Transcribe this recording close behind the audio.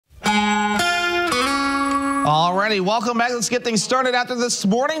Alrighty, welcome back. Let's get things started after this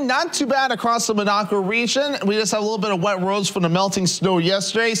morning. Not too bad across the Monaco region. We just have a little bit of wet roads from the melting snow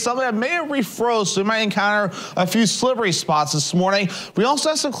yesterday. Some of that may have refroze, so we might encounter a few slippery spots this morning. We also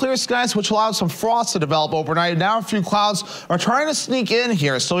have some clear skies, which allowed some frost to develop overnight. Now a few clouds are trying to sneak in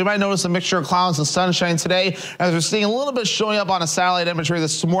here, so we might notice a mixture of clouds and sunshine today, as we're seeing a little bit showing up on a satellite imagery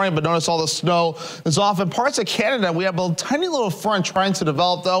this morning. But notice all the snow is off in parts of Canada. We have a tiny little front trying to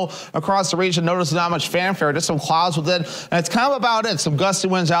develop, though, across the region. Notice not much fanfare, just some clouds with it, and it's kind of about it. Some gusty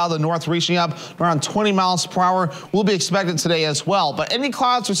winds out of the north reaching up around 20 miles per hour will be expected today as well. But any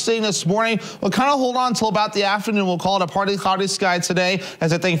clouds we're seeing this morning will kind of hold on until about the afternoon. We'll call it a partly cloudy sky today,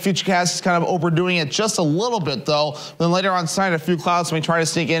 as I think Futurecast is kind of overdoing it just a little bit, though. Then later on tonight, a few clouds may try to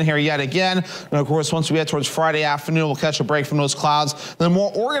sneak in here yet again. And of course, once we get towards Friday afternoon, we'll catch a break from those clouds. Then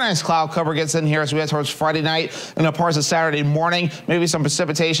more organized cloud cover gets in here as we head towards Friday night and a parts of Saturday morning. Maybe some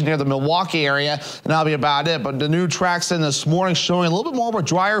precipitation near the Milwaukee area, and that'll be about it. But the new tracks in this morning showing a little bit more of a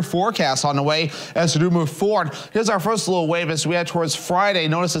drier forecast on the way as we do move forward. Here's our first little wave as we head towards Friday.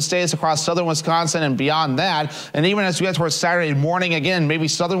 Notice it stays across southern Wisconsin and beyond that. And even as we head towards Saturday morning, again, maybe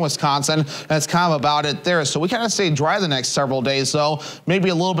southern Wisconsin, that's kind of about it there. So we kind of stay dry the next several days, though. Maybe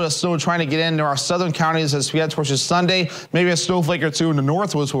a little bit of snow trying to get into our southern counties as we head towards Sunday. Maybe a snowflake or two in the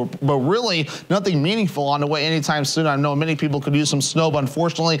northwoods, but really nothing meaningful on the way anytime soon. I know many people could use some snow, but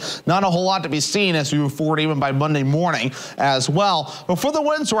unfortunately not a whole lot to be seen as we move forward even by Monday morning as well. But for the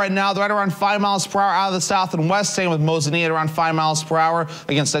winds right now, they're right around 5 miles per hour out of the south and west. Same with Mosinee at around 5 miles per hour.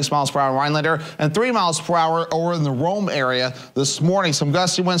 Again, 6 miles per hour in Rhinelander and 3 miles per hour over in the Rome area this morning. Some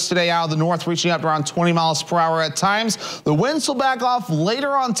gusty winds today out of the north reaching up to around 20 miles per hour at times. The winds will back off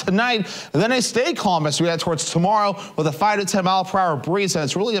later on tonight, and then they stay calm as we head towards tomorrow with a 5 to 10 mile per hour breeze, and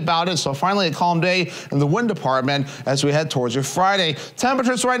it's really about it. So finally a calm day in the wind department as we head towards your Friday.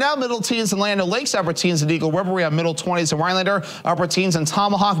 Temperatures right now, middle teens in Land O'Lakes, upper teens in Eagle River. We have middle 20s in Rhinelander, upper teens in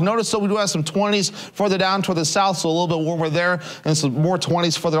Tomahawk. Notice, so we do have some 20s further down toward the south, so a little bit warmer there, and some more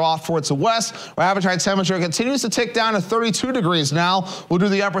 20s further off towards the west. Our average high temperature continues to tick down to 32 degrees now. We'll do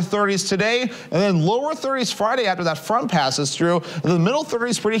the upper 30s today, and then lower 30s Friday after that front passes through. And the middle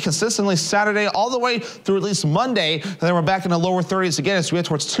 30s pretty consistently Saturday all the way through at least Monday, and then we're back in the lower 30s again as we get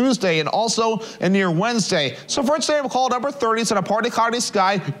towards Tuesday and also in near Wednesday. So for today, we'll call it upper 30s and a partly cloudy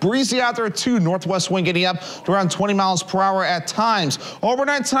sky. Breezy out there too, northwest wind getting up to around 20 miles per hour at times.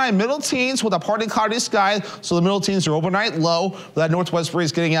 Overnight time, middle teens with a partly cloudy sky, so the middle teens are overnight low, with that northwest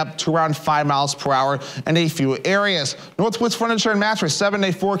breeze getting up to around 5 miles per hour in a few areas. Northwoods Furniture and Mattress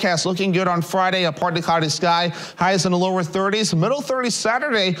 7-day forecast looking good on Friday, a partly cloudy sky, highs in the lower 30s, middle 30s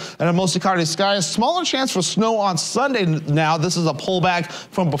Saturday, and a mostly cloudy sky. A smaller chance for snow on Sunday now. This is a pullback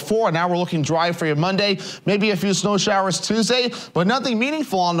from before. Now we're looking dry for your Monday, maybe a few snow showers Tuesday, but nothing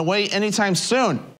meaningful on the way anytime soon.